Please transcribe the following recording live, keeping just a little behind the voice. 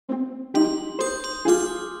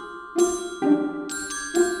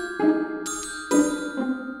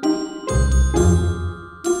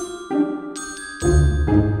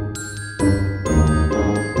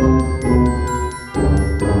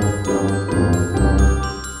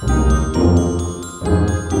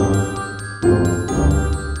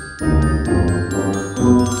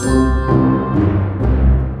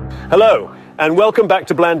And welcome back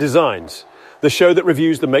to Bland Designs, the show that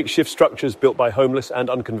reviews the makeshift structures built by homeless and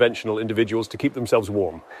unconventional individuals to keep themselves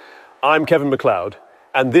warm. I'm Kevin McCloud,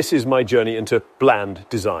 and this is my journey into Bland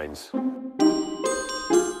Designs.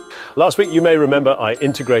 Last week, you may remember, I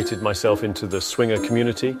integrated myself into the swinger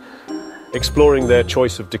community, exploring their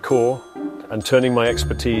choice of decor and turning my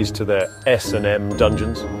expertise to their S&M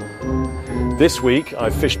dungeons. This week,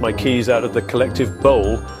 I've fished my keys out of the collective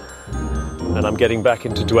bowl, and I'm getting back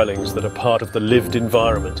into dwellings that are part of the lived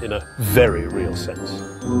environment in a very real sense.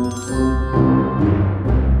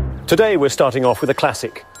 Today, we're starting off with a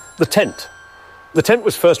classic, the tent. The tent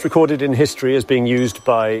was first recorded in history as being used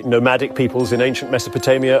by nomadic peoples in ancient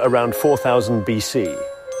Mesopotamia around 4000 BC.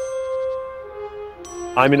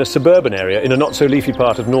 I'm in a suburban area in a not-so-leafy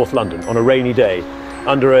part of North London on a rainy day,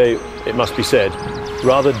 under a, it must be said,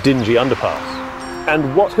 rather dingy underpass.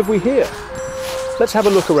 And what have we here? Let's have a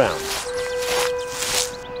look around.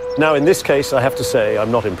 Now, in this case, I have to say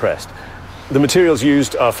I'm not impressed. The materials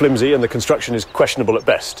used are flimsy and the construction is questionable at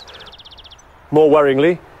best. More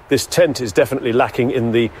worryingly, this tent is definitely lacking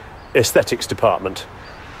in the aesthetics department.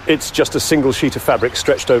 It's just a single sheet of fabric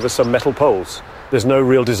stretched over some metal poles. There's no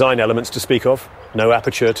real design elements to speak of, no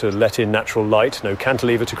aperture to let in natural light, no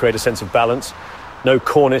cantilever to create a sense of balance, no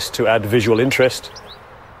cornice to add visual interest.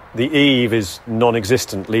 The eave is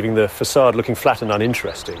non-existent, leaving the facade looking flat and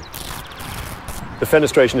uninteresting. The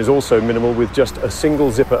fenestration is also minimal, with just a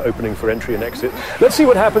single zipper opening for entry and exit. Let's see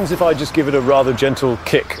what happens if I just give it a rather gentle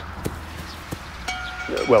kick.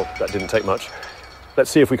 Well, that didn't take much.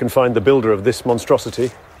 Let's see if we can find the builder of this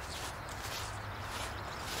monstrosity.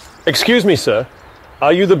 Excuse me, sir.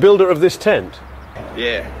 Are you the builder of this tent?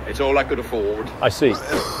 Yeah, it's all I could afford. I see.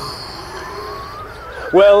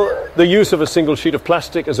 Well, the use of a single sheet of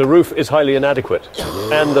plastic as a roof is highly inadequate,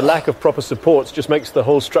 and the lack of proper supports just makes the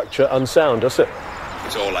whole structure unsound, does it?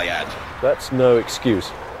 It's all I had. That's no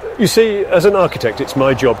excuse. You see, as an architect, it's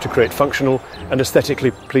my job to create functional and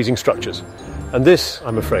aesthetically pleasing structures. And this,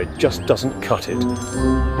 I'm afraid, just doesn't cut it.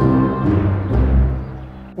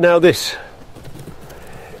 Now this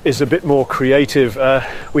is a bit more creative.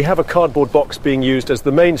 We have a cardboard box being used as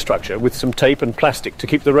the main structure with some tape and plastic to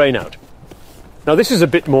keep the rain out. Now this is a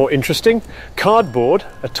bit more interesting. Cardboard,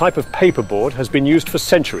 a type of paperboard, has been used for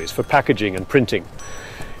centuries for packaging and printing.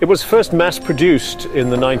 It was first mass-produced in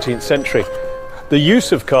the 19th century. The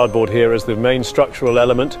use of cardboard here as the main structural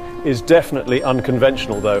element is definitely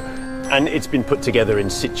unconventional, though, and it's been put together in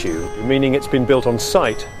situ, meaning it's been built on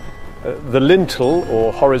site. The lintel,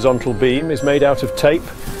 or horizontal beam, is made out of tape,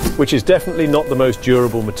 which is definitely not the most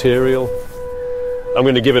durable material. I'm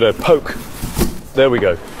going to give it a poke. There we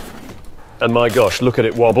go. And my gosh, look at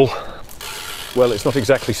it wobble. Well, it's not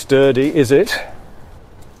exactly sturdy, is it?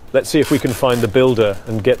 Let's see if we can find the builder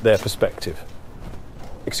and get their perspective.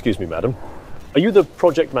 Excuse me, madam. Are you the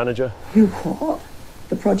project manager? You what?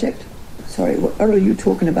 The project? Sorry, what are you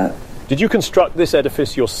talking about? Did you construct this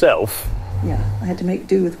edifice yourself? Yeah, I had to make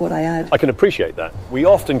do with what I had. I can appreciate that. We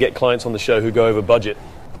often get clients on the show who go over budget.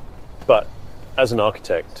 But as an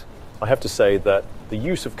architect, I have to say that the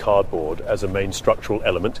use of cardboard as a main structural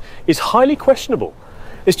element is highly questionable.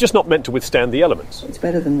 It's just not meant to withstand the elements. It's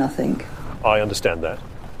better than nothing. I understand that,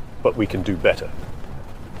 but we can do better.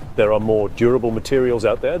 There are more durable materials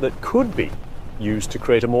out there that could be used to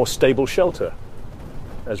create a more stable shelter.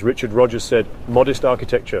 As Richard Rogers said, modest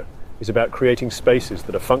architecture is about creating spaces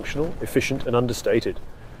that are functional, efficient, and understated,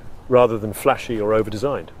 rather than flashy or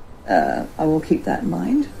over-designed. I will keep that in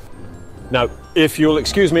mind. Now, if you'll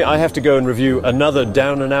excuse me, I have to go and review another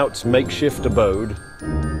down-and-out makeshift abode.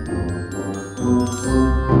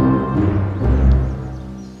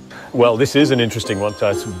 Well, this is an interesting one.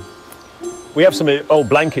 We have some old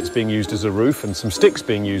blankets being used as a roof and some sticks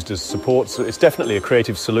being used as supports. It's definitely a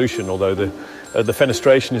creative solution, although the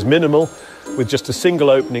fenestration is minimal, with just a single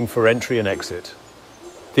opening for entry and exit.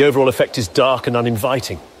 The overall effect is dark and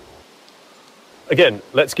uninviting. Again,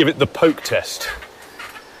 let's give it the poke test.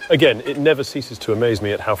 Again, it never ceases to amaze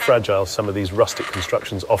me at how fragile some of these rustic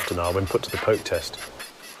constructions often are when put to the poke test.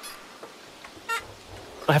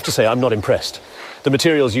 I have to say, I'm not impressed. The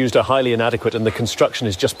materials used are highly inadequate and the construction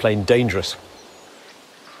is just plain dangerous.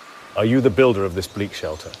 Are you the builder of this bleak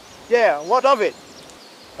shelter? Yeah, what of it?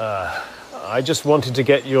 I just wanted to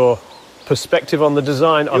get your perspective on the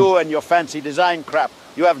design. You and your fancy design crap.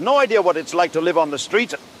 You have no idea what it's like to live on the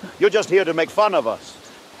street. You're just here to make fun of us.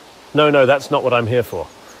 No, that's not what I'm here for.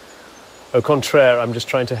 Au contraire, I'm just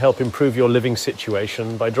trying to help improve your living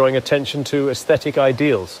situation by drawing attention to aesthetic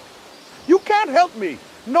ideals. You can't help me.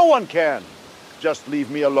 No one can. Just leave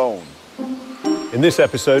me alone. In this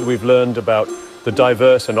episode, we've learned about the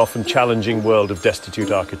diverse and often challenging world of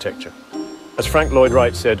destitute architecture. As Frank Lloyd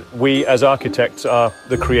Wright said, we as architects are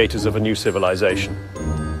the creators of a new civilization.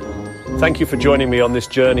 Thank you for joining me on this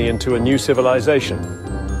journey into a new civilization.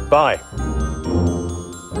 Bye.